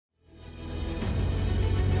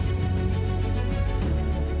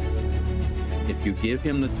If you give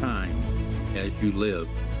him the time as you live,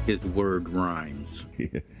 his word rhymes.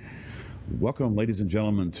 Welcome, ladies and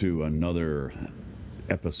gentlemen, to another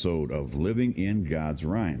episode of Living in God's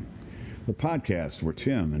Rhyme, the podcast where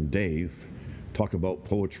Tim and Dave talk about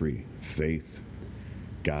poetry, faith,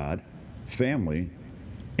 God, family,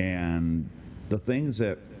 and the things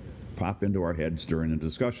that pop into our heads during the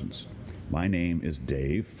discussions. My name is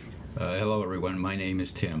Dave. Hello, everyone. My name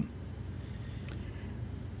is Tim.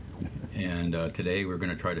 And today we're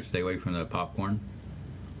going to try to stay away from the popcorn.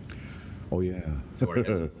 Oh, yeah. So our heads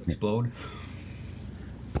will explode.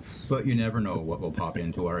 But you never know what will pop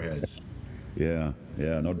into our heads. Yeah.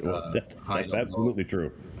 No, that's absolutely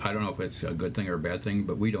true. I don't know if it's a good thing or a bad thing,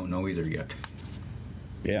 but we don't know either yet.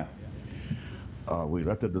 Yeah. We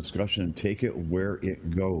let the discussion take it where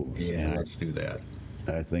it goes. Yeah, let's do that.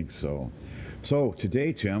 I think so. So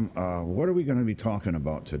today, Tim, what are we going to be talking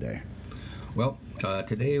about today? Well,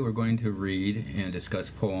 today we're going to read and discuss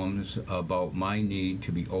poems about my need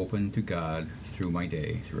to be open to God throughout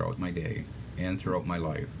my day, and throughout my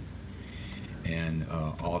life. And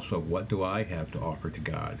also, what do I have to offer to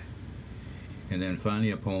God? And then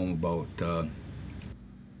finally, a poem about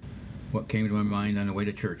what came to my mind on the way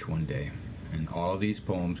to church one day. And all of these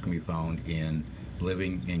poems can be found in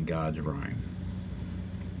Living in God's Rhyme.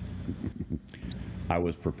 I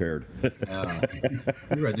was prepared. You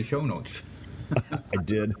read the show notes. I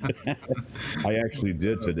did. I actually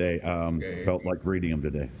did today. Okay. Felt like reading them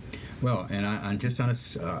today. Well, and I'm just on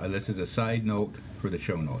this is a side note for the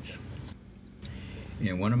show notes.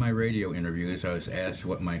 In one of my radio interviews, I was asked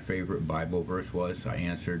what my favorite Bible verse was. I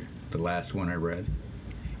answered the last one I read.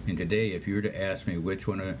 And today, if you were to ask me which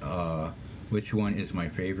one is my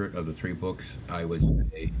favorite of the three books, I would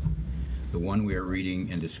say the one we are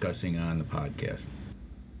reading and discussing on the podcast.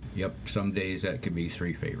 Yep, some days that could be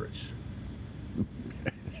three favorites.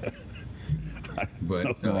 But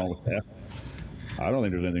nothing wrong with that. I don't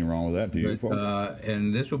think there's anything wrong with that. Do you?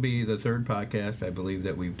 And this will be the third podcast, I believe,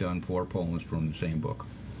 that we've done 4 poems from the same book.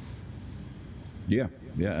 Yeah,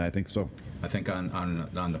 I think so. I think on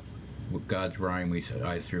the God's Rhyme,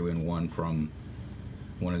 I threw in one from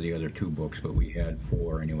one of the other 2 books, but we had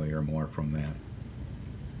 4 anyway or more from that.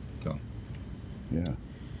 So, yeah.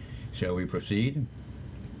 Shall we proceed?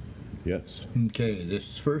 Yes. Okay,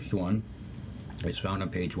 this first one is found on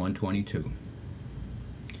page 122.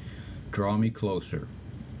 Draw me closer.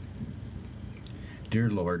 Dear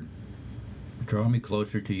Lord, draw me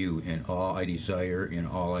closer to you in all I desire, in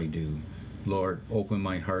all I do. Lord, open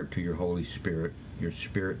my heart to your Holy Spirit, your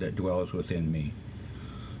Spirit that dwells within me.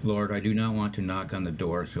 Lord, I do not want to knock on the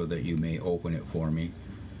door so that you may open it for me.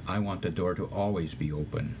 I want the door to always be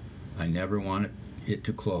open. I never want it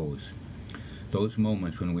to close. Those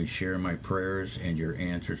moments when we share my prayers and your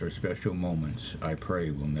answers are special moments I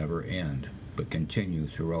pray will never end, but continue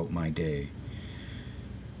throughout my day.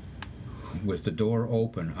 With the door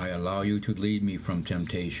open, I allow you to lead me from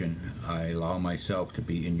temptation. I allow myself to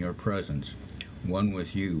be in your presence, one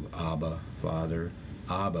with you, Abba, Father.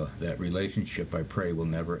 Abba, that relationship I pray will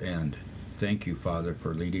never end. Thank you, Father,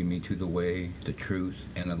 for leading me to the way, the truth,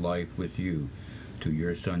 and the life with you, to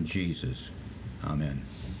your Son, Jesus. Amen.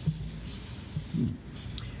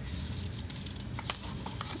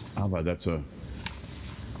 Abba,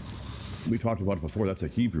 we talked about it before. That's a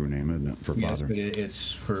Hebrew name, isn't it, for yes, father? But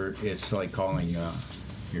it's like calling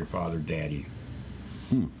your father daddy.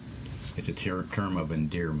 It's a term of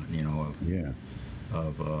endearment,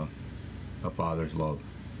 of a father's love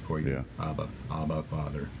for you. Yeah. Abba,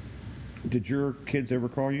 Father. Did your kids ever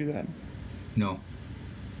call you that? No.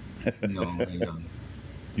 No, they don't.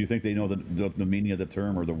 Do you think they know the meaning of the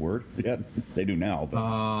term or the word yet? They do now.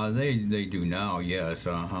 But. They do now, yes.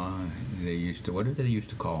 They used to. What did they used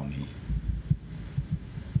to call me?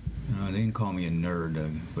 They didn't call me a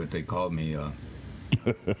nerd, but they called me a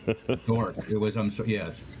dork. It was.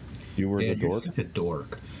 Yes. You were the dork. You're such a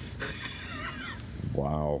dork.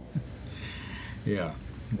 Wow. Yeah.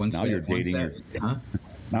 Now you're dating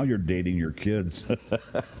your kids.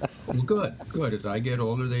 Well, good. As I get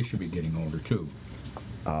older, they should be getting older too.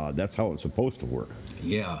 That's how it's supposed to work.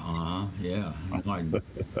 Yeah, yeah.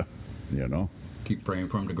 Keep praying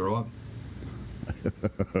for them to grow up.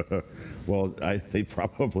 Well, they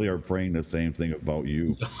probably are praying the same thing about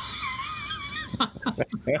you.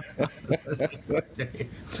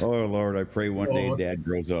 Oh, Lord, I pray one day Dad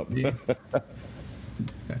grows up.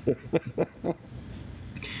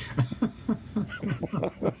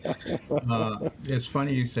 It's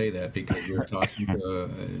funny you say that because we were talking to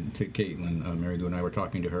Caitlin, Mary Lou and I were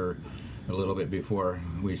talking to her a little bit before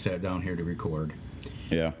we sat down here to record.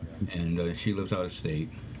 Yeah. And she lives out of state.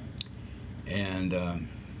 And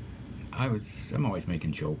I'm always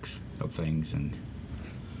making jokes of things, and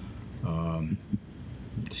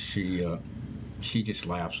she just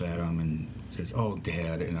laughs at him and says, "Oh,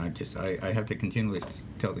 Dad," and I have to continually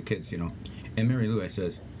tell the kids, And Mary Lou, I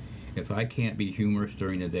says, if I can't be humorous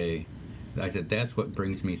during the day, I said that's what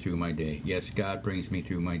brings me through my day. Yes, God brings me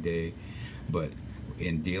through my day, but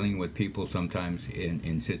in dealing with people sometimes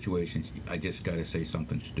in situations, I just got to say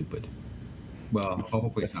something stupid. Well,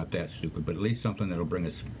 hopefully it's not that stupid, but at least something that'll bring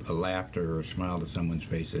a laughter or a smile to someone's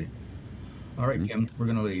face. Say, all right, Kim, we're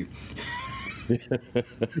gonna leave.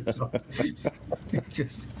 So, it's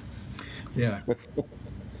just, yeah,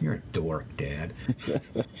 you're a dork, Dad.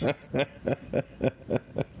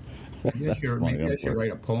 Maybe I should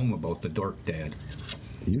write a poem about the dork Dad.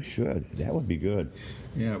 You should. That would be good.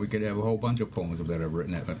 Yeah, we could have a whole bunch of poems that I've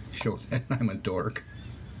written that show that I'm a dork.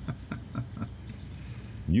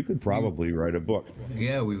 You could probably write a book.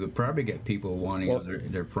 Yeah, we would probably get people wanting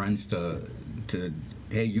their friends to,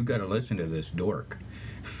 hey, you got to listen to this dork.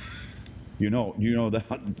 You know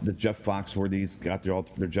the Jeff Foxworthy's got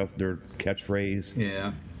their catchphrase.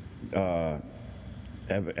 Yeah.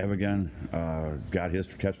 Evigan, has got his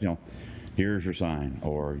catch. Here's your sign,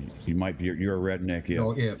 or you might be you're a redneck. If.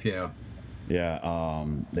 Oh, if, yeah. Yeah.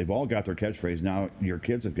 They've all got their catchphrase. Now your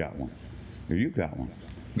kids have got one, or you've got one.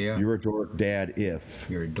 Yeah. You're a dork dad if.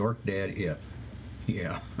 You're a dork dad if.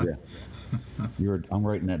 Yeah. Yeah. I'm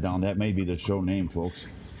writing that down. That may be the show name, folks.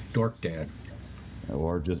 Dork dad.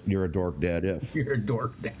 Or just you're a dork dad if. You're a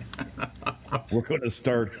dork dad. We're going to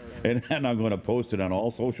start, and then I'm going to post it on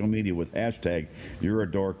all social media with hashtag you're a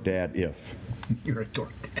dork dad if. You're a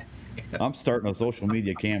dork dad. I'm starting a social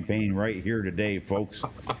media campaign right here today, folks.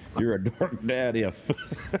 You're a dork dad if.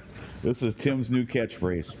 This is Tim's new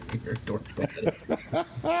catchphrase. You're a dork dad.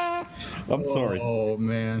 I'm sorry. Oh,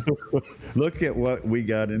 man. Look at what we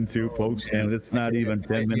got into, folks, and it's not even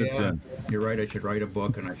 10 minutes in. You're right. I should write a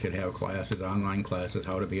book, and I should have classes, online classes,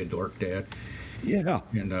 how to be a dork dad. Yeah.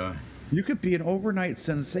 And you could be an overnight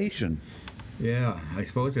sensation. yeah, I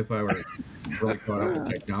suppose if I were really caught up with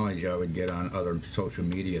technology, I would get on other social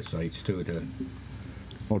media sites too to.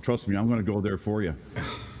 Oh, trust me, I'm going to go there for you.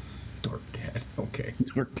 Dork dad. Okay.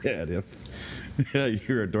 Dork dad if. Yeah,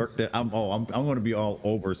 you're a dork dad. I'm going to be all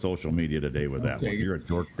over social media today with that one. You're a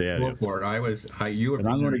dork dad. Go for it. You were. And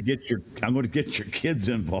I'm going to get your kids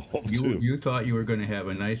involved too. You thought you were going to have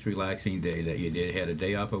a nice, relaxing day that you had a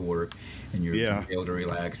day off of work, and you were going to be able to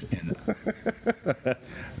relax. And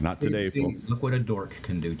not today, folks. Look what a dork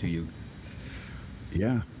can do to you.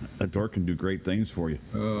 Yeah, a dork can do great things for you.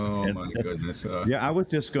 Oh, my goodness. Yeah, I was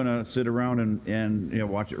just going to sit around and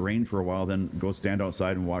watch it rain for a while, then go stand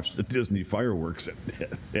outside and watch the Disney fireworks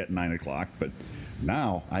at 9 o'clock. But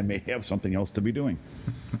now I may have something else to be doing.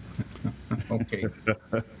 Okay.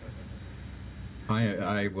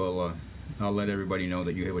 I will. I'll let everybody know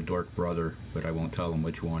that you have a dork brother, but I won't tell them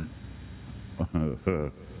which one.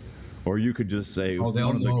 Or you could just say. Oh,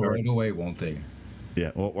 they'll know right away, won't they?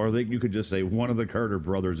 Yeah, or you could just say one of the Carter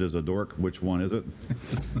brothers is a dork. Which one is it?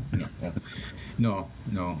 No.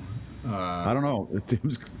 I don't know.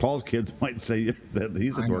 Paul's kids might say that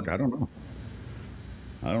he's a dork. I don't know.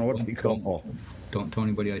 I don't know what they call Paul. Don't tell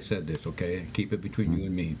anybody I said this, okay? Keep it between you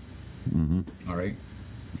and me. Mm-hmm. All right?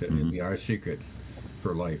 It'll be our secret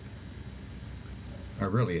for life. I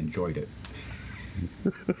really enjoyed it.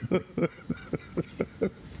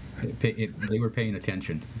 They were paying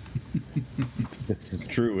attention. It's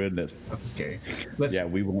true, isn't it? Okay.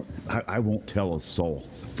 We won't. I won't tell a soul.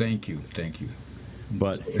 Thank you.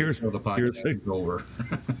 But here's the podcast is over.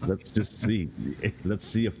 Let's just see. Let's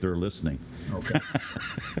see if they're listening. Okay.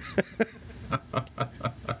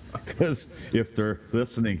 Because if they're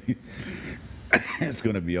listening, it's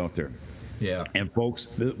going to be out there. Yeah. And folks,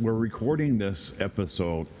 we're recording this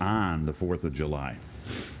episode on the 4th of July,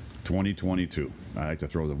 2022. I like to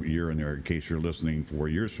throw the year in there in case you're listening 4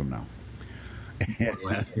 years from now.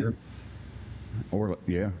 Last year? Well,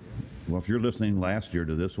 if you're listening last year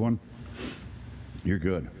to this one, you're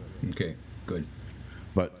good. Okay, good.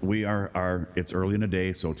 But it's early in the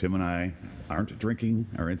day, so Tim and I aren't drinking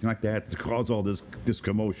or anything like that to cause all this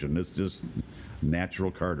commotion. It's just natural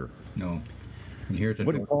Carter. No. And here's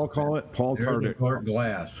what did Paul call it? Paul Carter. Dark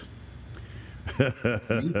glass. You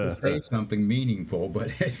can say something meaningful,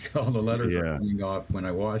 but it's all the letters are coming off when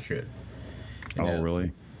I wash it. Oh,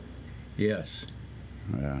 really? Yes.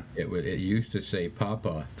 Yeah. It used to say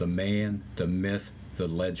Papa, the man, the myth, the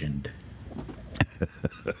legend.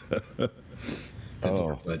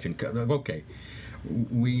 Legend. Okay.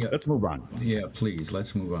 Let's move on. Yeah, please.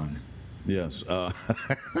 Let's move on. Yes.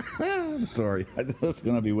 Sorry. I'm just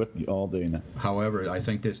going to be with you all day now. However, I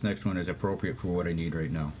think this next one is appropriate for what I need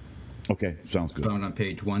right now. Okay, sounds good. Found on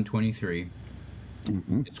page 123.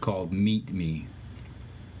 It's called Meet Me.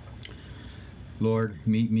 Lord,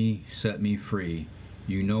 meet me, set me free.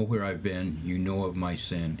 You know where I've been, you know of my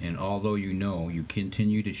sin, and although you know, you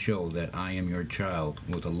continue to show that I am your child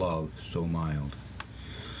with a love so mild.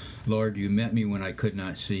 Lord, you met me when I could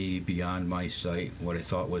not see beyond my sight what I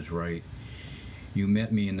thought was right. You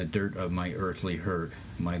met me in the dirt of my earthly hurt.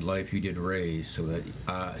 My life you did raise so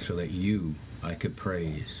that you I could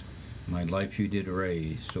praise. My life you did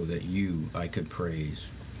raise so that you I could praise.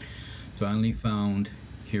 Finally found,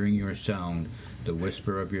 hearing your sound, the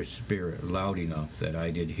whisper of your spirit loud enough that I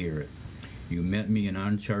did hear it. You met me in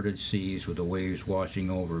uncharted seas with the waves washing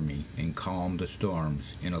over me and calmed the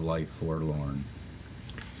storms in a life forlorn.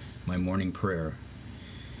 My morning prayer.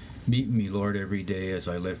 Meet me, Lord, every day as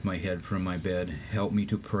I lift my head from my bed. Help me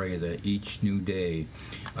to pray that each new day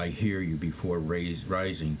I hear you before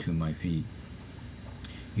rising to my feet.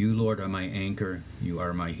 You, Lord, are my anchor. You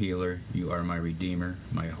are my healer. You are my redeemer,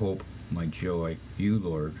 my hope, my joy. You,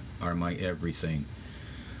 Lord, are my everything.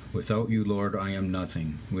 Without you, Lord, I am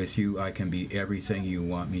nothing. With you, I can be everything you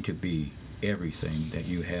want me to be, everything that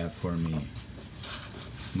you have for me.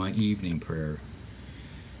 My evening prayer.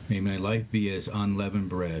 May my life be as unleavened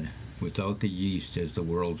bread, without the yeast as the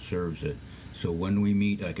world serves it, so when we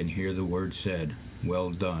meet I can hear the word said, well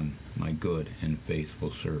done, my good and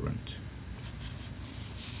faithful servant.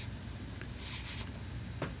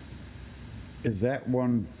 Is that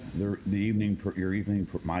one the evening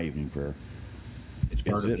my evening prayer? It's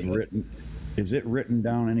part of it. Is it written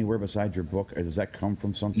down anywhere beside your book? Or does that come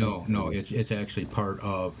from something? No, it's actually part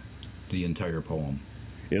of the entire poem.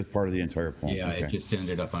 It's part of the entire poem. Yeah, okay. It just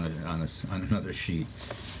ended up on another sheet.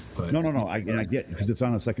 But No. I get because it's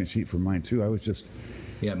on a second sheet for mine too. I was just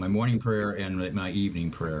my morning prayer and my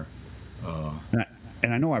evening prayer.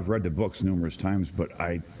 And I know I've read the books numerous times, but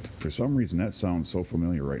for some reason, that sounds so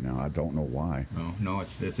familiar right now. I don't know why. No,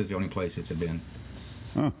 this is the only place it's been.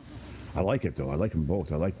 Huh. I like it though. I like them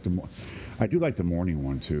both. I do like the morning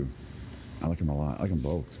one too. I like them a lot. I like them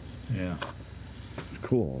both. Yeah. It's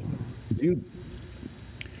cool.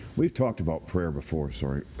 We've talked about prayer before,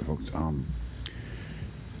 sorry, folks. And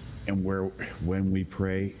when we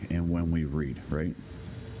pray and when we read, right?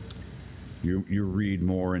 You read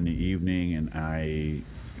more in the evening, and I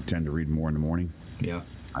tend to read more in the morning. Yeah.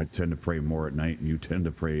 I tend to pray more at night, and you tend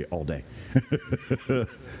to pray all day,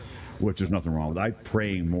 which is nothing wrong with. I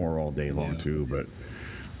praying more all day long too. But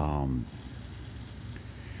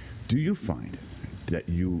do you find that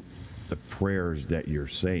the prayers that you're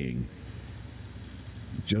saying,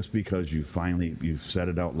 just because you've said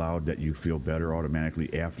it out loud, that you feel better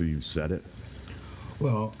automatically after you've said it?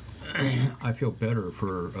 Well, I feel better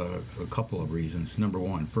for a couple of reasons. Number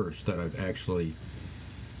one, first, that I've actually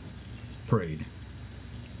prayed.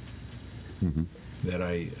 Mm-hmm. That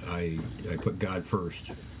I put God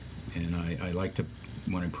first, and I like to,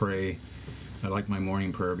 when I pray, I like my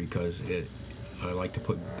morning prayer because I like to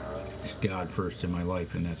put God first in my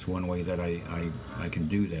life, and that's one way that I can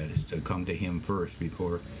do that, is to come to Him first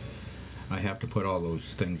before I have to put all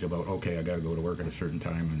those things about, okay, I got to go to work at a certain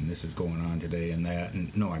time, and this is going on today and that,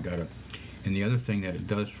 and no, I got to. And the other thing that it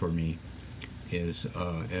does for me is,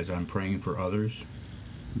 as I'm praying for others,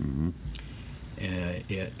 mm-hmm.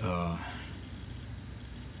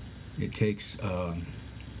 It takes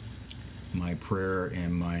my prayer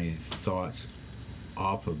and my thoughts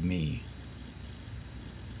off of me,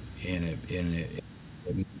 and it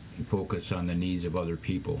focus on the needs of other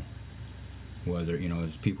people. Whether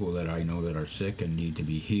it's people that I know that are sick and need to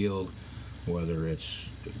be healed, whether it's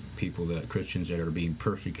Christians that are being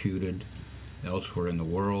persecuted elsewhere in the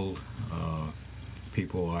world,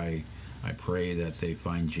 people I pray that they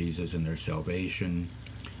find Jesus in their salvation,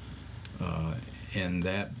 and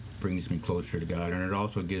that brings me closer to God, and it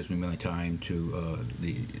also gives me my time to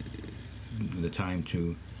the time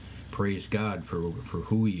to praise God for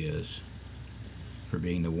who He is, for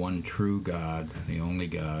being the one true God, the only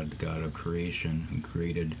God, the God of creation, who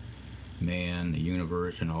created man, the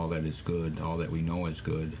universe, and all that is good, all that we know is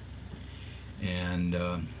good, and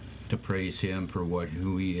to praise Him for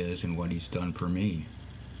who He is and what He's done for me,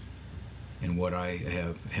 and what I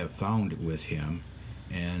have found with Him,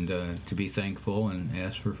 and to be thankful and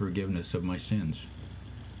ask for forgiveness of my sins.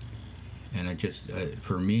 And it just,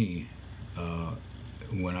 for me,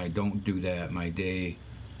 when I don't do that, my day,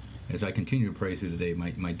 as I continue to pray through the day,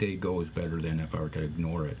 my day goes better than if I were to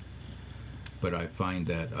ignore it. But I find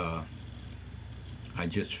that I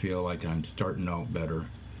just feel like I'm starting out better,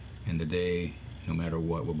 and the day, no matter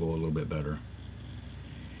what, will go a little bit better.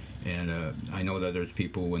 And I know that there's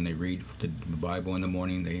people, when they read the Bible in the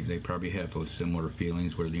morning, they probably have those similar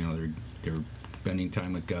feelings where, they're spending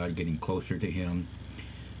time with God, getting closer to Him,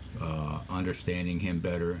 understanding Him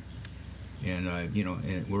better. And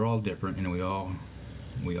and we're all different, and we all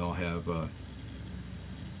have.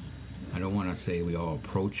 I don't want to say we all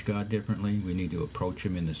approach God differently. We need to approach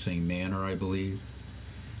Him in the same manner, I believe.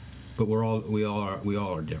 But we all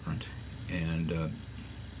are different, and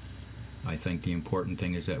I think the important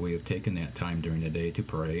thing is that we have taken that time during the day to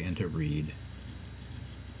pray and to read,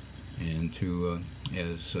 and to,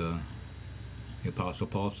 as the Apostle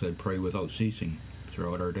Paul said, pray without ceasing.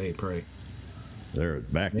 Throughout our day, pray. They're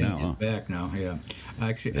back now, huh? Back now, yeah.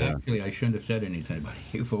 Actually, I shouldn't have said anything about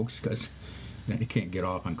you folks, because then he can't get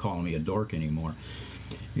off on calling me a dork anymore.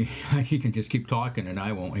 He can just keep talking, and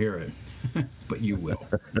I won't hear it, but you will.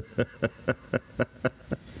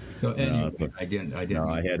 So anyway, No, I didn't. No,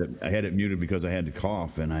 I had it muted because I had to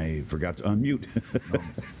cough, and I forgot to unmute.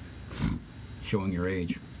 Showing your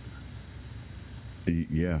age.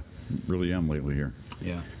 Yeah, really am lately here.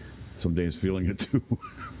 Yeah. Some days feeling it too,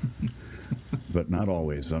 but not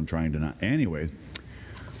always. I'm trying to not. Anyway,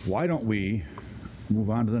 why don't we move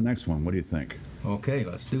on to the next one? What do you think? Okay,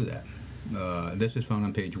 let's do that. This is found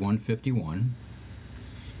on page 151,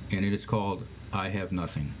 and it is called "I Have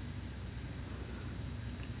Nothing."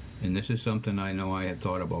 And this is something I know I had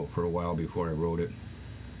thought about for a while before I wrote it.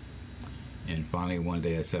 And finally one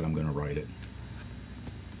day I said I'm going to write it.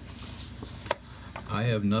 I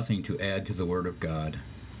have nothing to add to the Word of God.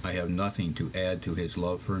 I have nothing to add to His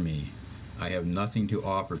love for me. I have nothing to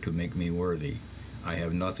offer to make me worthy. I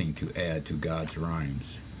have nothing to add to God's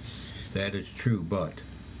rhymes. That is true, but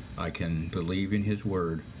I can believe in His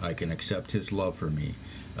Word. I can accept His love for me.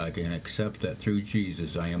 I can accept that through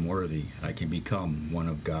Jesus I am worthy. I can become one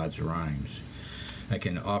of God's rhymes. I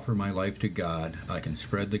can offer my life to God. I can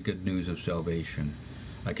spread the good news of salvation.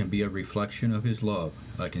 I can be a reflection of His love.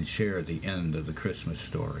 I can share the end of the Christmas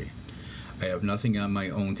story. I have nothing on my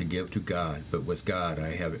own to give to God, but with God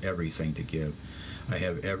I have everything to give. I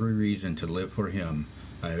have every reason to live for Him.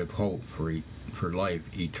 I have hope for life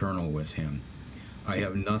eternal with Him. I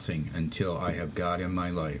have nothing until I have God in my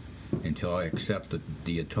life, until I accept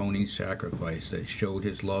the atoning sacrifice that showed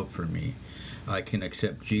His love for me. I can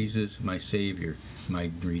accept Jesus, my Savior,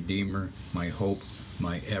 my Redeemer, my hope,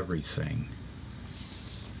 my everything.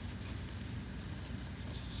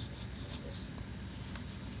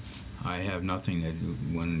 I have nothing. That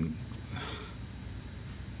when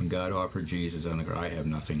God offered Jesus on the cross, I have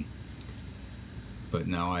nothing. But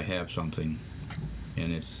now I have something,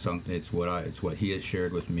 and it's what He has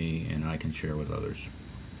shared with me, and I can share with others.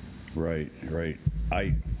 Right.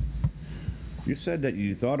 You said that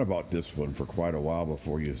you thought about this one for quite a while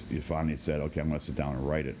before you finally said, "Okay, I'm going to sit down and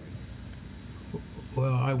write it."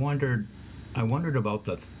 Well, I wondered about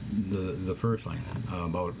the first line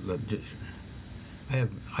about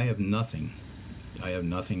I have nothing. I have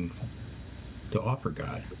nothing to offer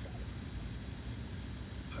God,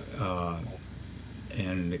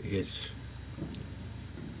 and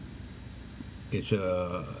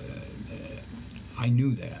I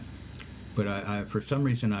knew that, but I for some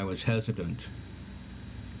reason I was hesitant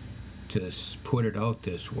to put it out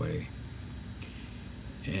this way,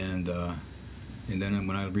 and then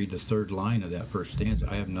when I read the third line of that first stanza,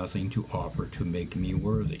 I have nothing to offer to make me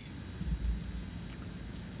worthy.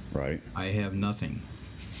 Right. I have nothing.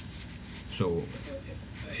 So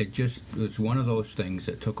it just was one of those things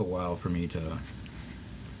that took a while for me to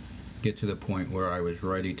get to the point where I was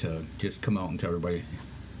ready to just come out and tell everybody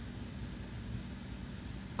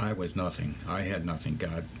I was nothing. I had nothing,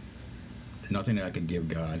 God. Nothing that I could give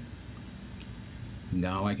God.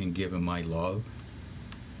 Now I can give Him my love.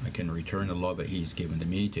 I can return the love that He's given to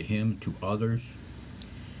me, to Him, to others.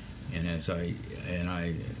 And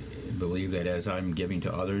I believe that as I'm giving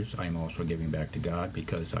to others, I'm also giving back to God,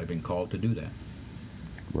 because I've been called to do that.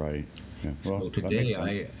 Right. Yeah. Well, so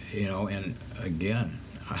today, and again,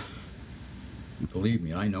 believe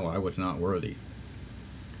me, I know I was not worthy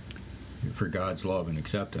for God's love and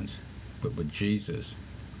acceptance, but with Jesus,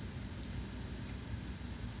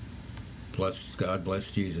 God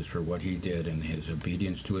bless Jesus for what He did and His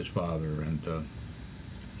obedience to His Father and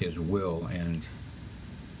His will, and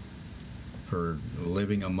for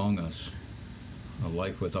living among us a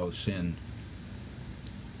life without sin,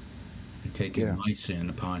 and taking my sin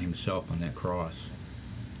upon Himself on that cross.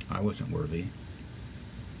 I wasn't worthy,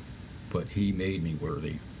 but He made me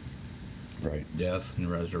worthy. Right. Death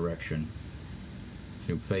and resurrection,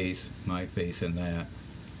 through faith, my faith in that,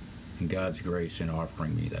 and God's grace in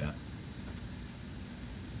offering me that.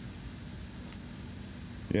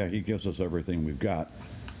 Yeah, He gives us everything we've got.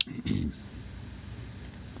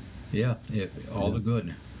 Yeah, all the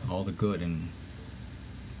good, and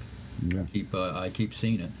Yeah. I keep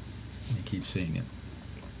seeing it. I keep seeing it.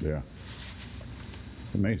 Yeah.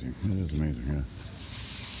 Amazing. It is amazing, yeah.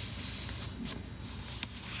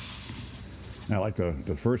 I like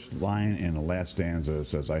the first line in the last stanza. It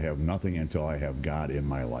says, I have nothing until I have God in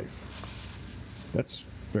my life. That's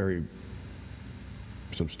very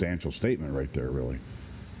substantial statement right there, really.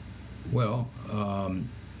 Well,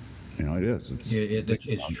 It is.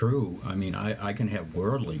 it's true. I mean, I can have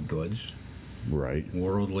worldly goods, Right.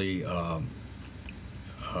 worldly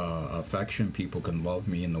affection. People can love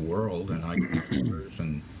me in the world, and I can love others.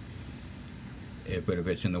 But if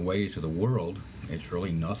it's in the ways of the world, it's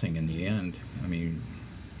really nothing in the end. I mean,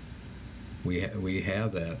 we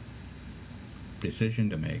have that decision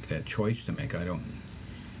to make, that choice to make.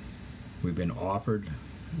 We've been offered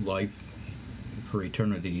life for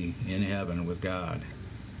eternity in heaven with God.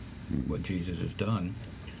 What Jesus has done,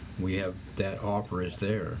 we have that offer is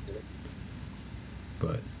there.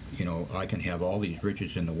 But I can have all these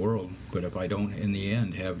riches in the world, but if I don't in the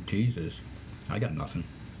end have Jesus, I got nothing.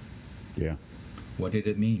 Yeah. What did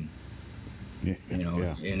it mean? Yeah.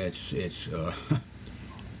 And it's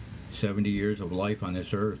 70 years of life on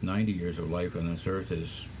this earth, 90 years of life on this earth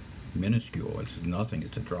is minuscule. It's nothing.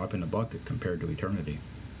 It's a drop in the bucket compared to eternity.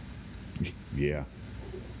 Yeah.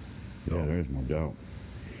 Yeah, there's no doubt.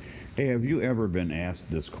 Hey, have you ever been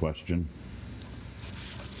asked this question?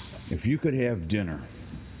 If you could have dinner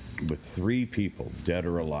with 3 people, dead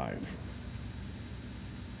or alive,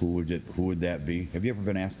 who would that be? Have you ever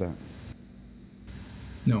been asked that?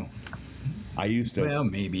 No. I used to. Well,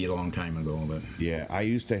 maybe a long time ago, but Yeah, I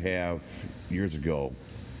used to have years ago,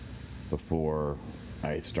 before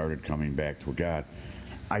I started coming back to God,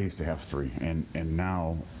 I used to have 3, and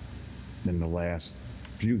now, in the last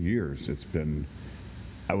few years, it's been.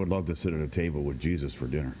 I would love to sit at a table with Jesus for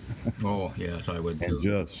dinner, oh yes, I would too. and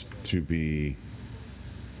just to be,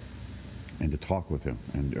 and to talk with him,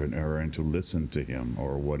 and to listen to him,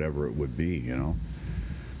 or whatever it would be.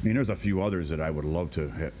 I mean, there's a few others that I would love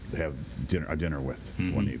to have dinner with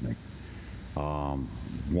one evening.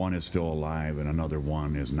 One is still alive, and another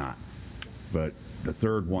one is not. But the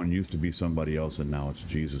third one used to be somebody else, and now it's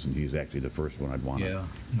Jesus, and he's actually the first one I'd want to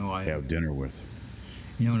have dinner with.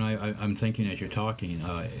 And I'm thinking as you're talking,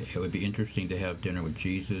 it would be interesting to have dinner with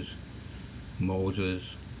Jesus,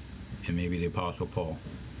 Moses, and maybe the Apostle Paul.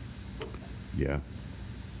 Yeah.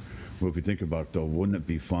 Well, if you think about it, though, wouldn't it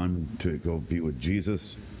be fun to go be with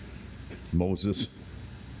Jesus, Moses,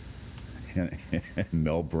 and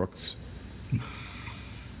Mel Brooks?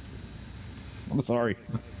 I'm sorry,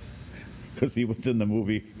 because he was in the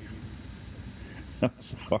movie. I'm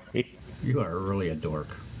sorry. You are really a dork.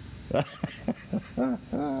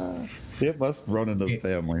 It must run in the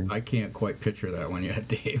family. I can't quite picture that one yet,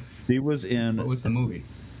 Dave. He was in. What was the movie?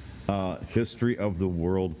 History of the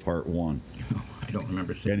World Part 1. Oh, I don't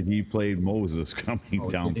remember seeing. And he played Moses coming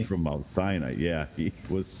down did he? from Mount Sinai. Yeah, he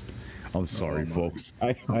was. I'm sorry, folks.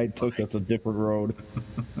 I took us a different road.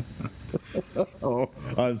 Oh,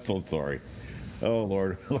 I'm so sorry. Oh,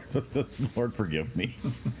 Lord. Lord, forgive me.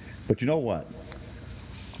 But you know what?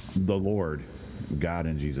 The Lord, God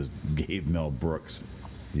and Jesus, gave Mel Brooks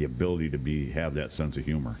the ability to have that sense of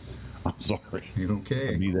humor. I'm sorry.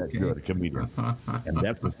 Okay. Be that good a comedian. And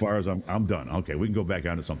that's as far as I'm done. Okay, we can go back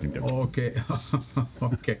on to something different. Okay.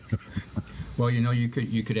 Okay. Well, you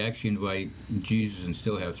could actually invite Jesus and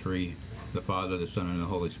still have 3: the Father, the Son, and the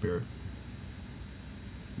Holy Spirit.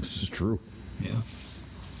 This is true. Yeah.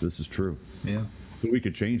 This is true. Yeah. So we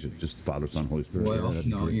could change it, just Father, Son, Holy Spirit. Well, Yeah,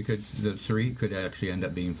 no, great. the 3 could actually end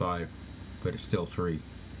up being 5, but it's still 3.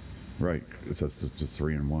 Right. It's just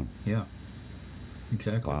 3 in 1. Yeah.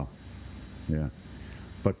 Exactly. Wow. Yeah.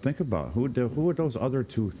 But think about who would those other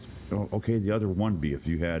 2? Okay, the other one be if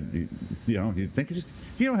you had, you think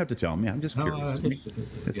you don't have to tell me. I'm just curious.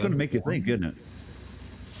 It's going to make you think, isn't it?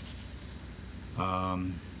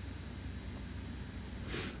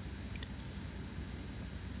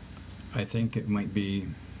 I think it might be.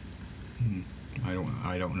 I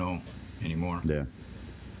don't know anymore. Yeah.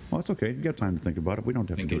 Well, it's okay. You got time to think about it. We don't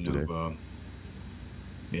have to do it Thinking today. of.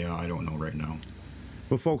 Yeah, I don't know right now.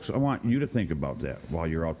 But folks, I want you to think about that while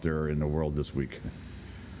you're out there in the world this week.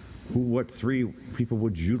 What 3 people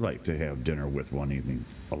would you like to have dinner with one evening,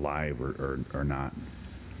 alive or not?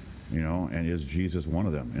 And is Jesus one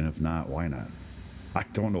of them? And if not, why not? I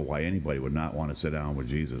don't know why anybody would not want to sit down with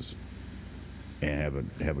Jesus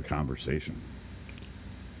and have a conversation.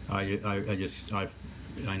 I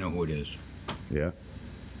know who it is. Yeah.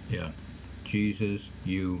 Yeah, Jesus,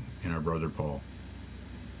 you, and our brother Paul.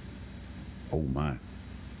 Oh my.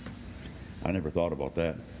 I never thought about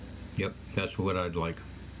that. Yep, that's what I'd like.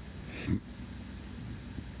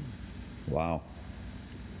 Wow.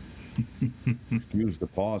 Excuse the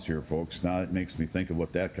pause here, folks. Now it makes me think of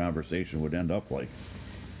what that conversation would end up like.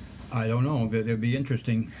 I don't know, but it'd be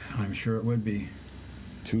interesting. I'm sure it would be.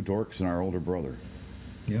 Two dorks and our older brother.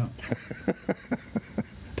 Yeah.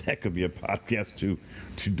 That could be a podcast too.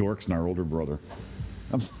 Two dorks and our older brother.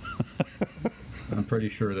 I'm pretty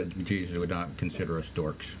sure that Jesus would not consider us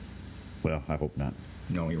dorks. Well, I hope not.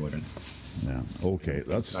 No, he wouldn't. Yeah. Okay.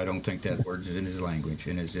 I don't think that word is in his language,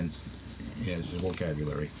 in his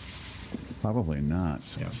vocabulary. Probably not.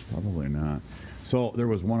 Yeah. Probably not. So there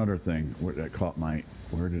was one other thing that caught my.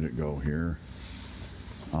 Where did it go here?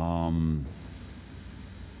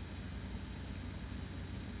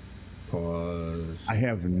 Pause. I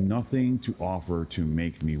have nothing to offer to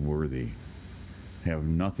make me worthy. Have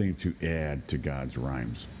nothing to add to God's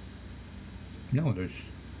rhymes. No, there's.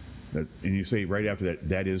 And you say right after that,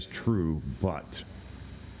 that is true, but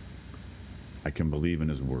I can believe in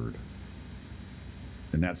His Word.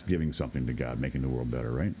 And that's giving something to God, making the world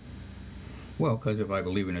better, right? Well, because if I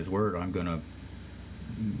believe in His Word, I'm going to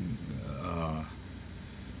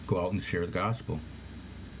go out and share the gospel.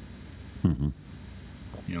 Mm-hmm.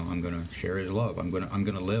 You know, I'm going to share His love. I'm going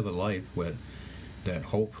to live a life that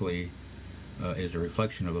hopefully is a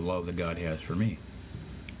reflection of the love that God has for me.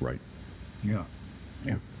 Right. Yeah.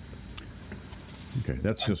 Yeah. Okay,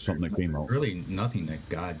 that's just something that came out. Really, nothing that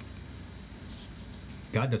God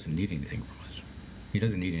doesn't need anything from us. He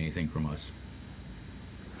doesn't need anything from us.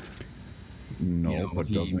 No, You know,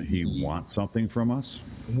 but doesn't he want something from us?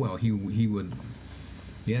 Well, he would.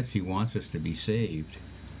 Yes, He wants us to be saved,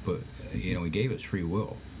 but He gave us free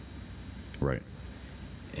will, Right.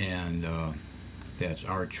 and that's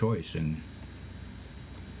our choice. And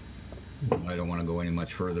I don't want to go any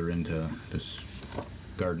much further into this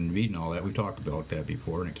Garden of Eden, all that. We talked about that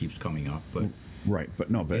before, and it keeps coming up. But Right,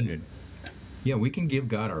 but no, but yeah, we can give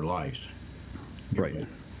God our lives. right.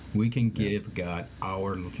 We can give God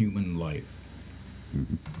our human life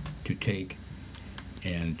Mm-hmm. to take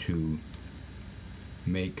and to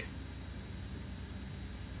make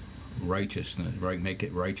righteousness, right? Make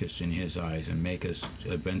it righteous in His eyes and make us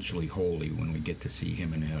eventually holy when we get to see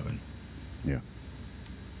Him in heaven. Yeah.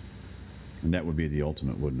 And that would be the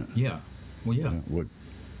ultimate, wouldn't it? Yeah. Well, yeah. Yeah, it would.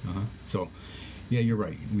 So, yeah, you're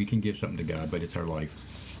right. We can give something to God, but it's our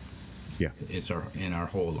life. Yeah. It's our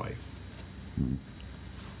whole life. Mm-hmm.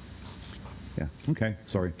 Yeah. Okay.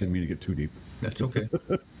 Sorry, didn't mean to get too deep. That's okay.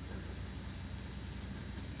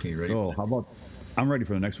 Okay, ready? So, how about? I'm ready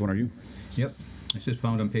for the next one. Are you? Yep. This is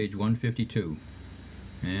found on page 152.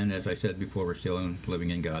 And as I said before, we're still living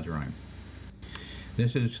in God's rhyme.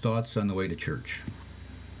 This is Thoughts on the Way to Church.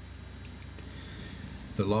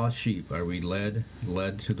 The lost sheep, are we led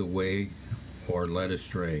to the way, or led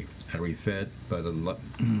astray? Are we fed by the...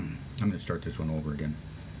 I'm going to start this one over again.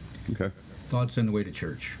 Okay. Thoughts on the way to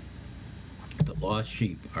church. The lost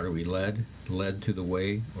sheep, are we led to the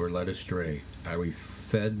way, or led astray? Are we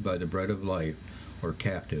fed by the bread of life, or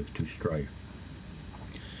captive to strife?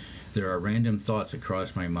 There are random thoughts that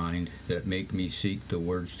cross my mind that make me seek the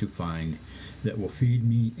words to find, that will feed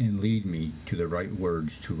me and lead me to the right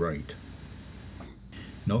words to write.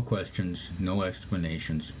 No questions, no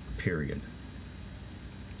explanations, period.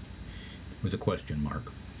 With a question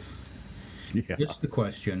mark. Yeah. Just the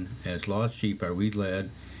question, as lost sheep are we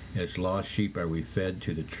led, as lost sheep are we fed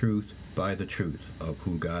to the truth by the truth of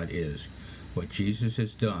who God is, what Jesus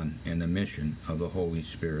has done, and the mission of the Holy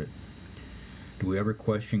Spirit. Do we ever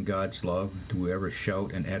question God's love? Do we ever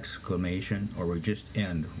shout an exclamation, or we just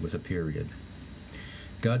end with a period?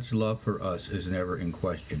 God's love for us is never in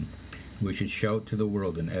question. We should shout to the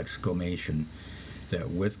world an exclamation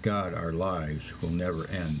that with God our lives will never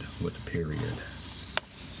end with a period.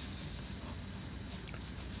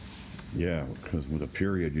 Yeah, because with a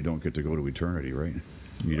period, you don't get to go to eternity, right?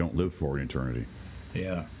 You don't live for an eternity.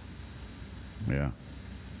 Yeah. Yeah.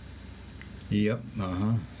 Yep.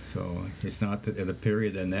 So it's not the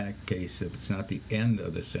period in that case. It's not the end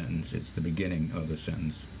of the sentence. It's the beginning of the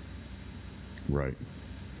sentence. Right.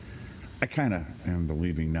 I kind of am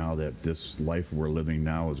believing now that this life we're living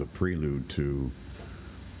now is a prelude to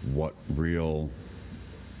what real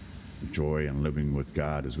joy and living with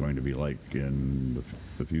God is going to be like in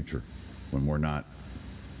the future, when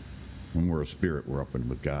we're a spirit, we're up and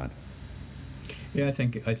with God. Yeah, I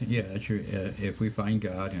think yeah, that's true. If we find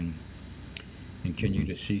God and continue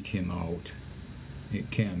to seek Him out,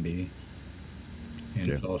 it can be. And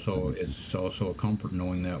Yeah. it's also a comfort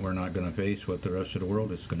knowing that we're not going to face what the rest of the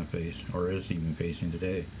world is going to face, or is even facing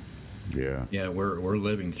today. Yeah. Yeah, we're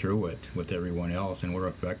living through it with everyone else, and we're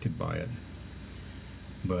affected by it.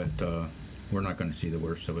 but we're not going to see the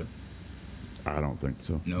worst of it. I don't think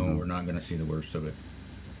so. No, we're not going to see the worst of it.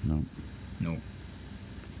 No. No.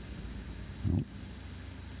 No.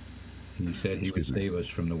 He said he would save us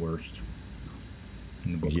from the worst.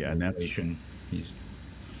 In the book Yeah, of and Revelation,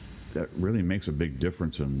 that really makes a big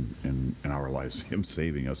difference in our lives. Him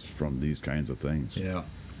saving us from these kinds of things. Yeah,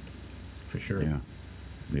 for sure. Yeah,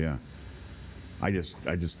 yeah. I just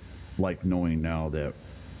like knowing now that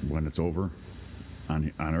when it's over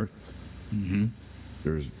on Earth, Mm-hmm.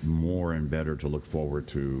 there's more and better to look forward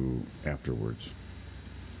to afterwards.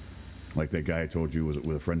 Like that guy I told you was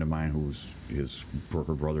with a friend of mine who's her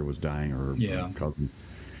brother was dying, or Yeah. her cousin,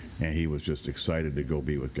 and he was just excited to go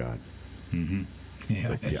be with God. Mm-hmm.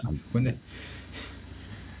 Yeah. But, yeah, When they,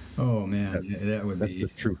 oh man, that would that's be. the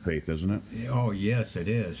true faith, isn't it? Oh yes, it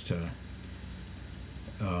is.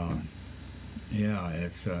 Yeah,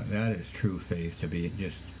 it's that is true faith to be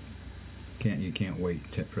just you can't wait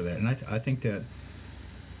for that. And I think that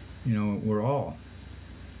we're all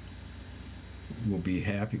will be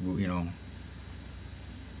happy. I don't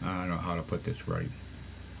know how to put this right,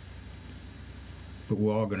 but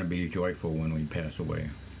we're all going to be joyful when we pass away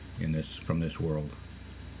from this world.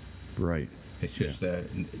 Right. It's just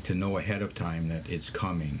that to know ahead of time that it's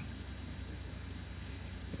coming.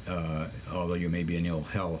 Although you may be in ill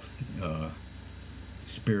health,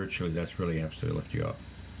 spiritually, that's really has to lift you up.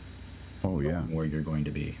 Oh yeah. Where you're going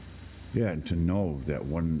to be. Yeah, and to know that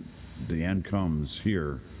when the end comes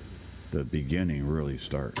here, the beginning really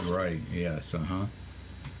starts. Right. Yes.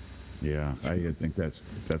 Yeah, I think that's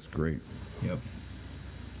great. Yep.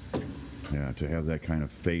 Yeah, to have that kind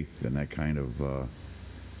of faith and that kind of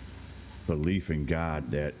belief in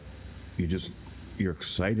God that you're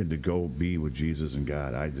excited to go be with Jesus and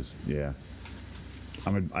God. I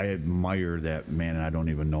admire that man, and I don't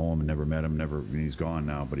even know him and never met him. He's gone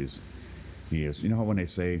now, but he is. You know how when they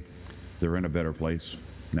say they're in a better place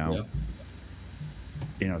now? Yep.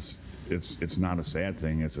 You know, it's not a sad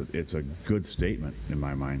thing. It's a good statement in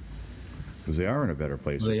my mind, because they are in a better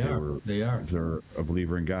place. They are. If they're a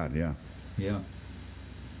believer in God. Yeah. Yeah.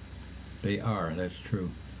 They are. That's true.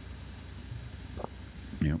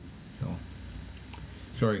 Yep. So,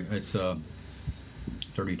 sorry, it's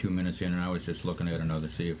 32 minutes in, and I was just looking at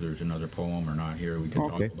see if there's another poem or not here we can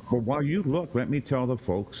talk about. Well, while you look, let me tell the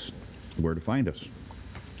folks where to find us.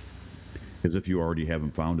 Because if you already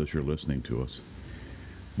haven't found us, you're listening to us.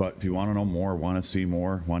 But if you want to know more, want to see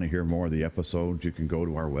more, want to hear more of the episodes, you can go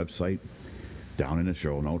to our website. Down in the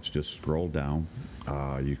show notes, just scroll down.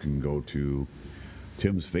 You can go to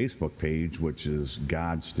Tim's Facebook page, which is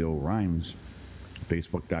God Still Rhymes,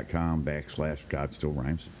 facebook.com/God Still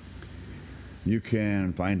Rhymes. You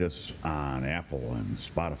can find us on Apple and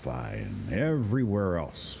Spotify and everywhere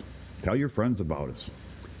else. Tell your friends about us.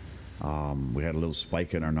 We had a little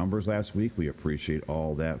spike in our numbers last week. We appreciate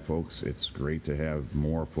all that, folks. It's great to have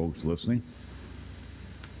more folks listening.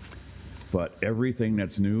 But everything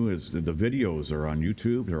that's new is the videos are on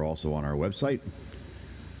YouTube. They're also on our website.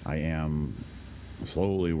 I am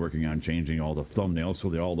slowly working on changing all the thumbnails so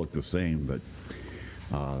they all look the same, but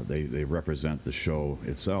they represent the show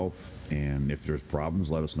itself. And if there's problems,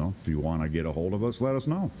 let us know. If you want to get a hold of us, let us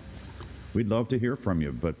know. We'd love to hear from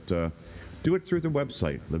you, but do it through the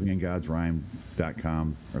website,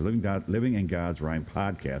 livingingodsrhyme.com or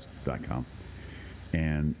livingingodsrhymepodcast.com.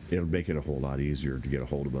 And it'll make it a whole lot easier to get a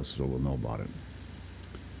hold of us so we'll know about it.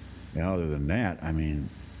 And other than that, I mean,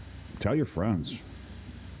 tell your friends.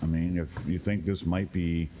 I mean, if you think this might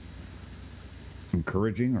be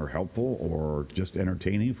encouraging or helpful or just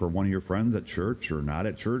entertaining for one of your friends at church or not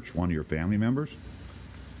at church, one of your family members,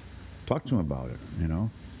 talk to them about it, you know.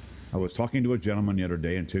 I was talking to a gentleman the other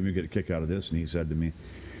day, and Tim, you get a kick out of this, and he said to me, he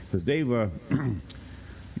says, Dave, you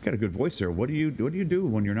got a good voice there. What do you do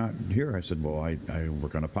when you're not here? I said, well, I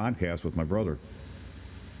work on a podcast with my brother.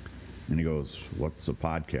 And he goes, what's a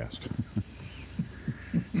podcast?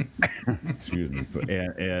 Excuse me.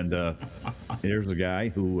 And there's a guy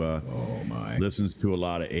who listens to a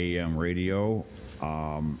lot of AM radio,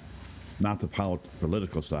 not the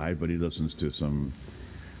political side, but he listens to some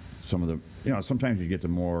of the, you know, sometimes you get the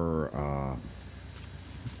more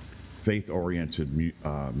faith-oriented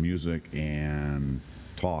music and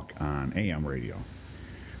talk on AM radio.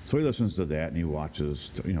 So he listens to that and he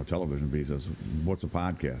watches, you know, television. But he says, "What's a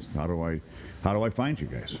podcast? How do I find you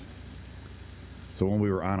guys?" So when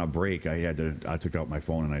we were on a break, I took out my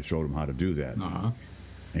phone and I showed him how to do that.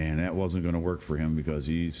 And that wasn't going to work for him because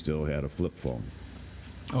he still had a flip phone.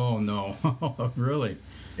 Oh no! Really?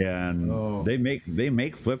 And they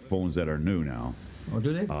make flip phones that are new now. Oh,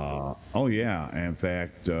 do they? Oh yeah. In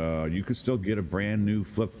fact, you could still get a brand new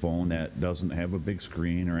flip phone that doesn't have a big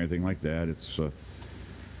screen or anything like that. It's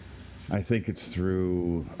I think it's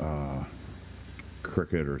through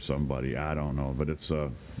Cricket or somebody. I don't know, but it's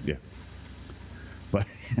yeah. But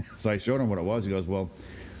so I showed him what it was. He goes, "Well,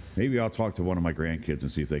 maybe I'll talk to one of my grandkids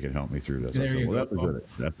and see if they can help me through this." I There said, you "Well, go.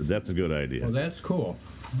 that's a good idea." Well, that's cool.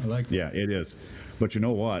 I like that. Yeah, it is. But you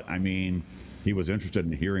know what? I mean, he was interested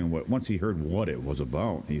in hearing what. Once he heard what it was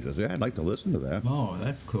about, he says, "Yeah, I'd like to listen to that." Oh,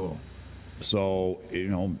 that's cool. So,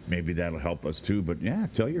 maybe that'll help us too. But yeah,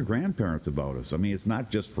 tell your grandparents about us. I mean, it's not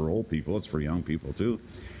just for old people, it's for young people too.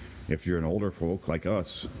 If you're an older folk like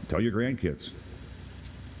us, tell your grandkids.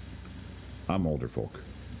 I'm older folk.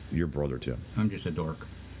 Your brother, Tim. I'm just a dork.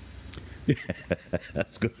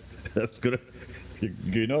 That's good. That's good.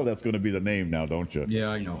 You know that's going to be the name now, don't you? Yeah,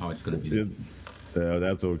 I know how it's going to be.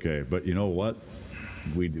 That's okay. But you know what?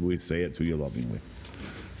 We say it to you lovingly.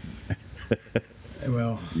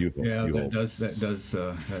 Well, You hope, yeah, you that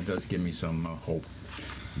hope. does give me some hope.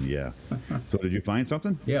 Yeah. So did you find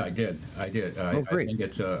something? Yeah, I did. Oh, great. I think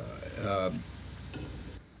it's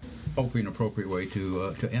hopefully an appropriate way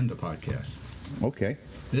to end the podcast. Okay.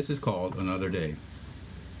 This is called Another Day.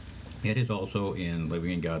 It is also in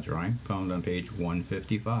Living in God's Rhyme, found on page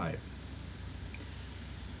 155.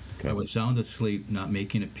 Okay. I was sound asleep, not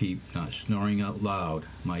making a peep, not snoring out loud,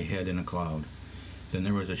 my head in a cloud. Then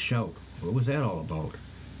there was a shout. What was that all about?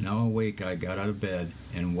 Now awake, I got out of bed,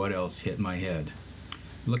 and what else hit my head?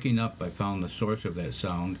 Looking up, I found the source of that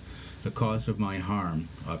sound, the cause of my harm,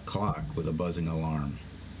 a clock with a buzzing alarm.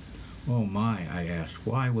 Oh my, I asked,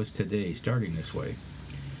 why was today starting this way?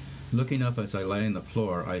 Looking up as I lay on the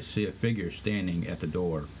floor, I see a figure standing at the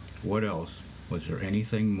door. What else? Was there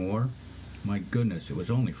anything more? My goodness, it was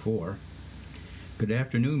only 4. Good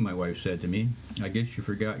afternoon, my wife said to me. I guess you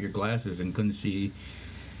forgot your glasses and couldn't see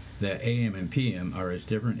that AM and PM are as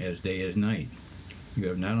different as day as night. You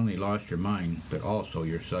have not only lost your mind, but also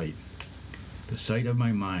your sight. The sight of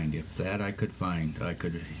my mind, if that I could find, I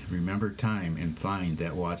could remember time and find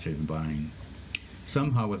that watching vine.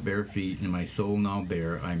 Somehow with bare feet and my soul now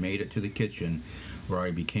bare, I made it to the kitchen where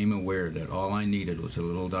I became aware that all I needed was a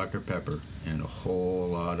little Dr. Pepper and a whole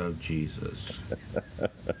lot of Jesus.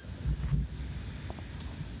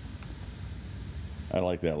 I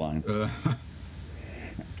like that line.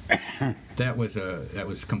 That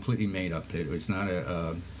was completely made up. It was not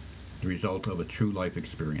a result of a true life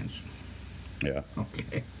experience. Yeah.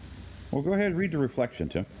 Okay. Well, go ahead and read the reflection,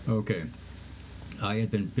 Tim. Okay. I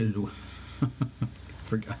had been busy.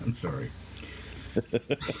 I'm sorry.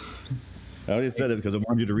 I only said it because I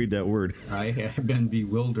wanted you to read that word. I had been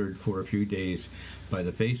bewildered for a few days by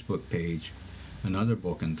the Facebook page, Another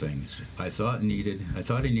Book and Things. I thought I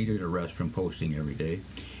needed a rest from posting every day,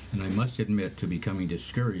 and I must admit to becoming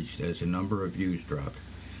discouraged as the number of views dropped.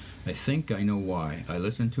 I think I know why. I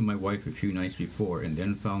listened to my wife a few nights before and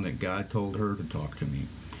then found that God told her to talk to me.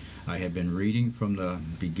 I had been reading from the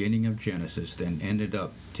beginning of Genesis, then ended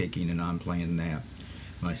up taking an unplanned nap.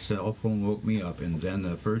 My cell phone woke me up, and then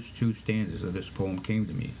the first 2 stanzas of this poem came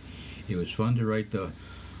to me. It was fun to write the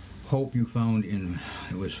hope you found in.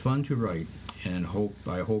 It was fun to write, and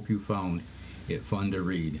I hope you found it fun to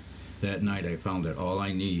read. That night I found that all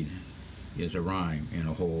I need is a rhyme and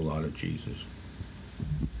a whole lot of Jesus.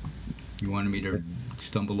 You wanted me to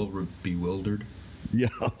stumble over bewildered? Yeah,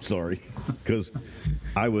 I'm sorry, because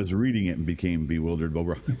I was reading it and became bewildered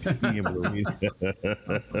over being able to read it.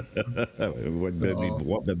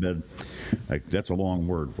 That's a long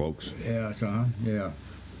word, folks. Yeah, yeah.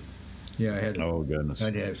 Yeah, I had to, Oh, goodness. I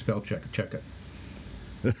had to have spell check it.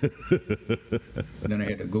 Then I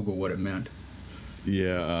had to Google what it meant.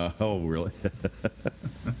 Yeah. Oh, really?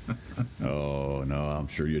 Oh, no, I'm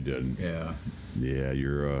sure you didn't. Yeah. Yeah,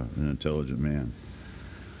 you're an intelligent man.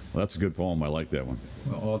 Well, that's a good poem. I like that one.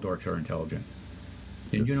 Well, all dorks are intelligent.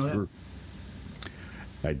 Didn't you know that? True.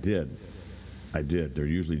 I did. They're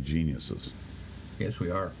usually geniuses. Yes,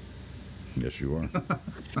 we are. Yes, you are.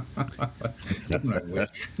 I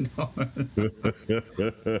wish. No.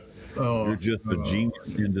 Oh, You're just a genius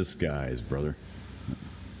in disguise, brother.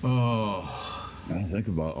 Oh, Think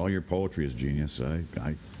about all your poetry is genius. I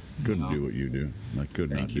couldn't do what you do. I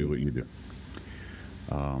could not do what you do.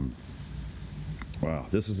 Wow,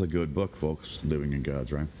 this is a good book, folks. Living in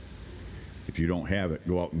God's Rhyme. If you don't have it,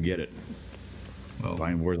 go out and get it. well,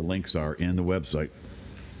 Find where the links are in the website.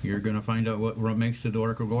 you're going to find out what makes the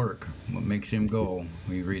dork a dork, what makes him go.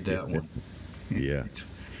 We read that one. Yeah,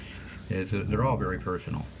 They're all very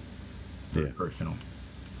personal. Very Yeah. personal.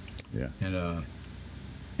 yeah. And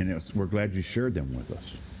And we're glad you shared them with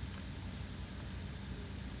us.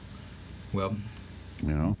 well,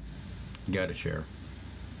 You know? You got to share.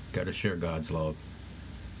 Got to share God's love.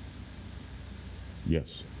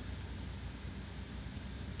 Yes.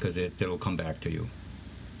 Because it'll come back to you.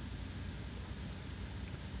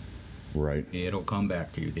 Right. It'll come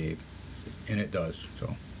back to you, Dave. And it does.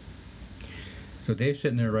 So Dave's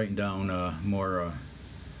sitting there writing down more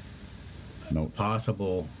Notes.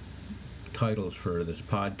 possible titles for this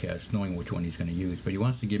podcast, knowing which one he's going to use. But he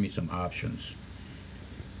wants to give me some options.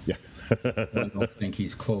 Yeah. I don't think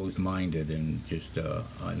he's closed-minded and just,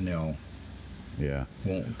 no, Yeah.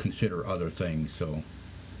 won't consider other things. So,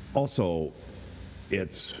 Also,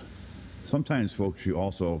 it's sometimes, folks, you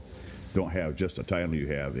also don't have just a title, you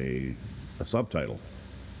have a subtitle,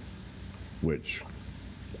 which,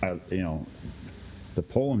 the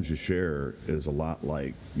poems you share is a lot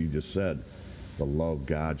like you just said, the love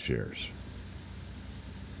God shares.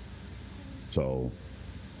 So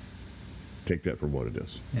take that for what it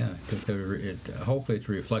is. yeah, hopefully it's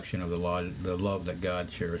a reflection of the love that God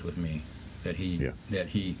shares with me, that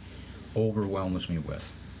he overwhelms me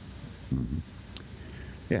with. Mm-hmm.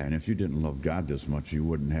 Yeah, and if you didn't love God this much, you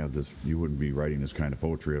wouldn't be writing this kind of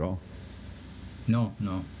poetry at all. No,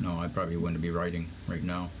 I probably wouldn't be writing right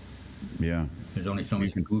now. Yeah. There's only so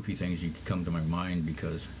many goofy things you could come to my mind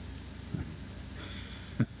because...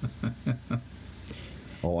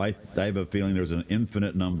 Oh, I have a feeling there's an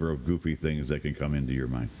infinite number of goofy things that can come into your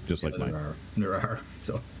mind, just like mine. There are.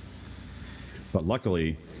 So, But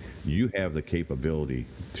luckily, you have the capability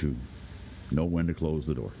to know when to close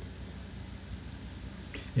the door.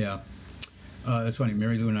 yeah. It's funny,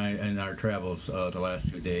 Mary Lou and I, in our travels the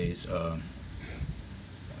last 2 days,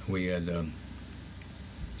 we had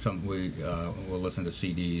we'll listen to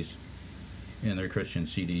CDs, and they're Christian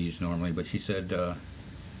CDs normally, but she said,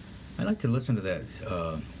 I like to listen to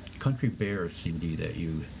that Country Bears CD that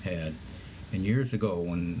you had. And years ago,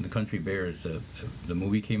 when the Country Bears, the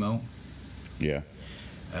movie came out, Yeah.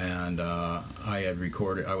 and I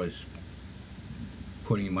was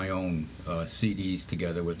putting my own CDs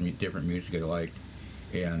together with different music I liked,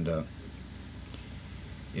 and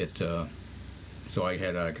so I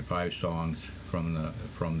had like 5 songs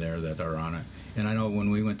from there that are on it. And I know when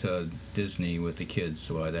we went to Disney with the kids,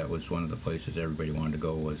 so that was one of the places everybody wanted to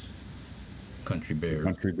go was Country Bears.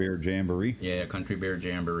 Country Bear Jamboree. Yeah, Country Bear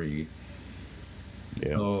Jamboree.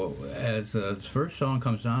 Yeah. So as the first song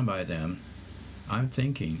comes on by them, I'm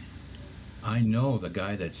thinking, I know the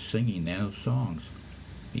guy that's singing those songs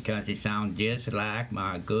because he sounds just like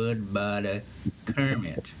my good buddy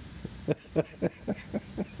Kermit.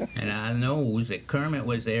 And I knows that Kermit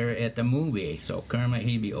was there at the movie, so Kermit,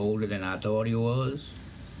 he'd be older than I thought he was.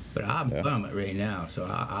 But I'm Kermit right now, so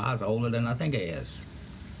I was older than I think I is.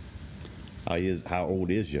 How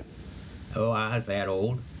old is you? Oh, I was that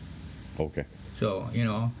old. Okay. So,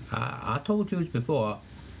 I told you this before,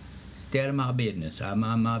 stay out of my business. I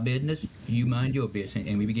mind my business, you mind your business,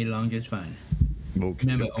 and we get along just fine. Okay.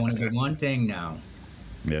 Remember, only get one thing now.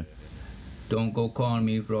 Yeah. Don't go calling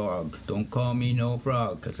me frog. Don't call me no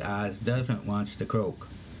frog, 'cause I doesn't wants to croak.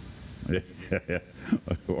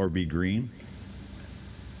 Or be green.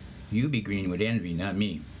 You be green with envy, not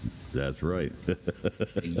me. That's right.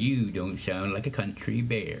 You don't sound like a country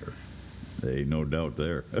bear. Hey, no doubt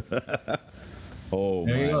there. Oh,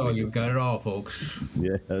 There you my. go. You've got it all, folks.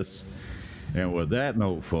 Yes. And with that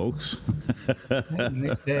note, folks, Have a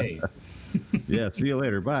nice day. yeah, see you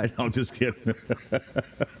later. Bye. No, just kidding.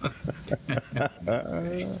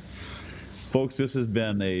 Folks, this has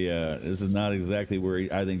been this is not exactly where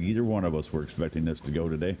I think either one of us were expecting this to go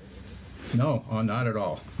today. No, not at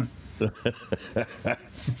all. Not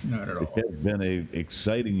at all. It's been a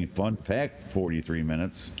exciting, fun-packed 43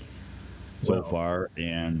 minutes so Well. far,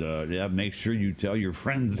 and yeah, make sure you tell your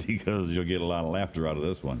friends because you'll get a lot of laughter out of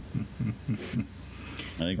this one. I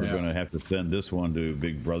think we're Yeah. going to have to send this one to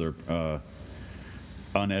Big Brother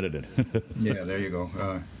unedited. Yeah, there you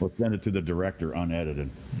go. We'll send it to the director unedited.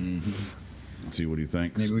 See what he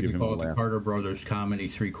thinks. Maybe we Give can him a call it the laugh. Carter Brothers Comedy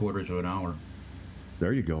 3/4 of an hour.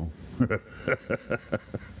 There you go.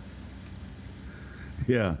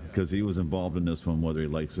 Yeah, because he was involved in this one, whether he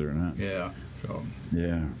likes it or not. Yeah. So,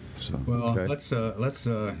 Yeah. So. well, okay. let's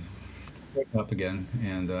wake up again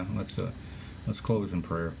and let's close in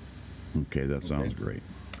prayer. Okay, that sounds great.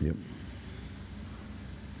 Yep.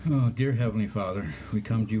 Oh, dear Heavenly Father, we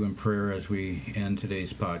come to you in prayer as we end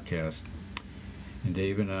today's podcast. And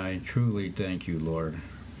Dave and I truly thank you, Lord,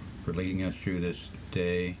 for leading us through this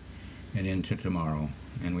day and into tomorrow.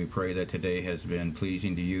 And we pray that today has been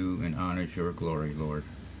pleasing to you and honors your glory, Lord.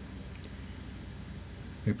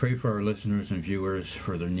 We pray for our listeners and viewers,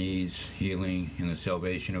 for their needs, healing, and the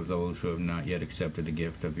salvation of those who have not yet accepted the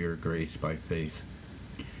gift of your grace by faith.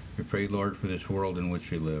 We pray, Lord, for this world in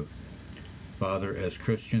which we live. Father, as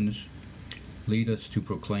Christians, lead us to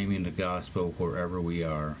proclaiming the gospel wherever we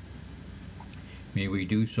are. May we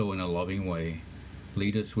do so in a loving way.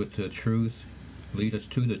 Lead us with the truth. Lead us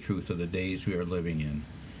to the truth of the days we are living in.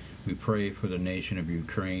 We pray for the nation of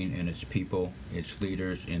Ukraine and its people, its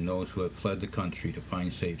leaders, and those who have fled the country to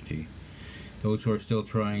find safety. Those who are still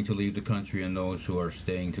trying to leave the country and those who are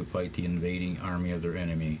staying to fight the invading army of their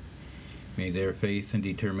enemy. May their faith and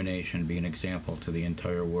determination be an example to the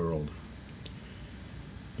entire world.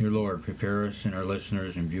 Dear Lord, prepare us and our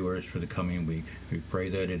listeners and viewers for the coming week. We pray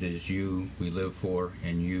that it is you we live for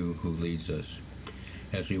and you who leads us.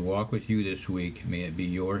 As we walk with you this week, may it be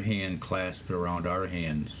your hand clasped around our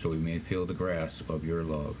hand so we may feel the grasp of your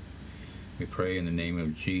love. We pray in the name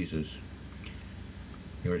of Jesus,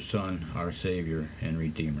 your Son, our Savior and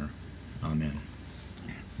Redeemer. Amen.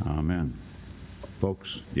 Amen.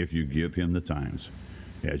 Folks, if you give him the times,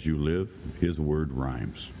 as you live, his word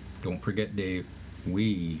rhymes. Don't forget, Dave,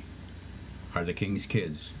 we are the King's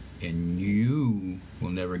kids, and you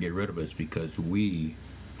will never get rid of us because we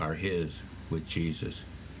are his with Jesus.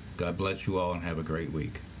 God bless you all and have a great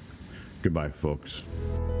week. Goodbye, folks.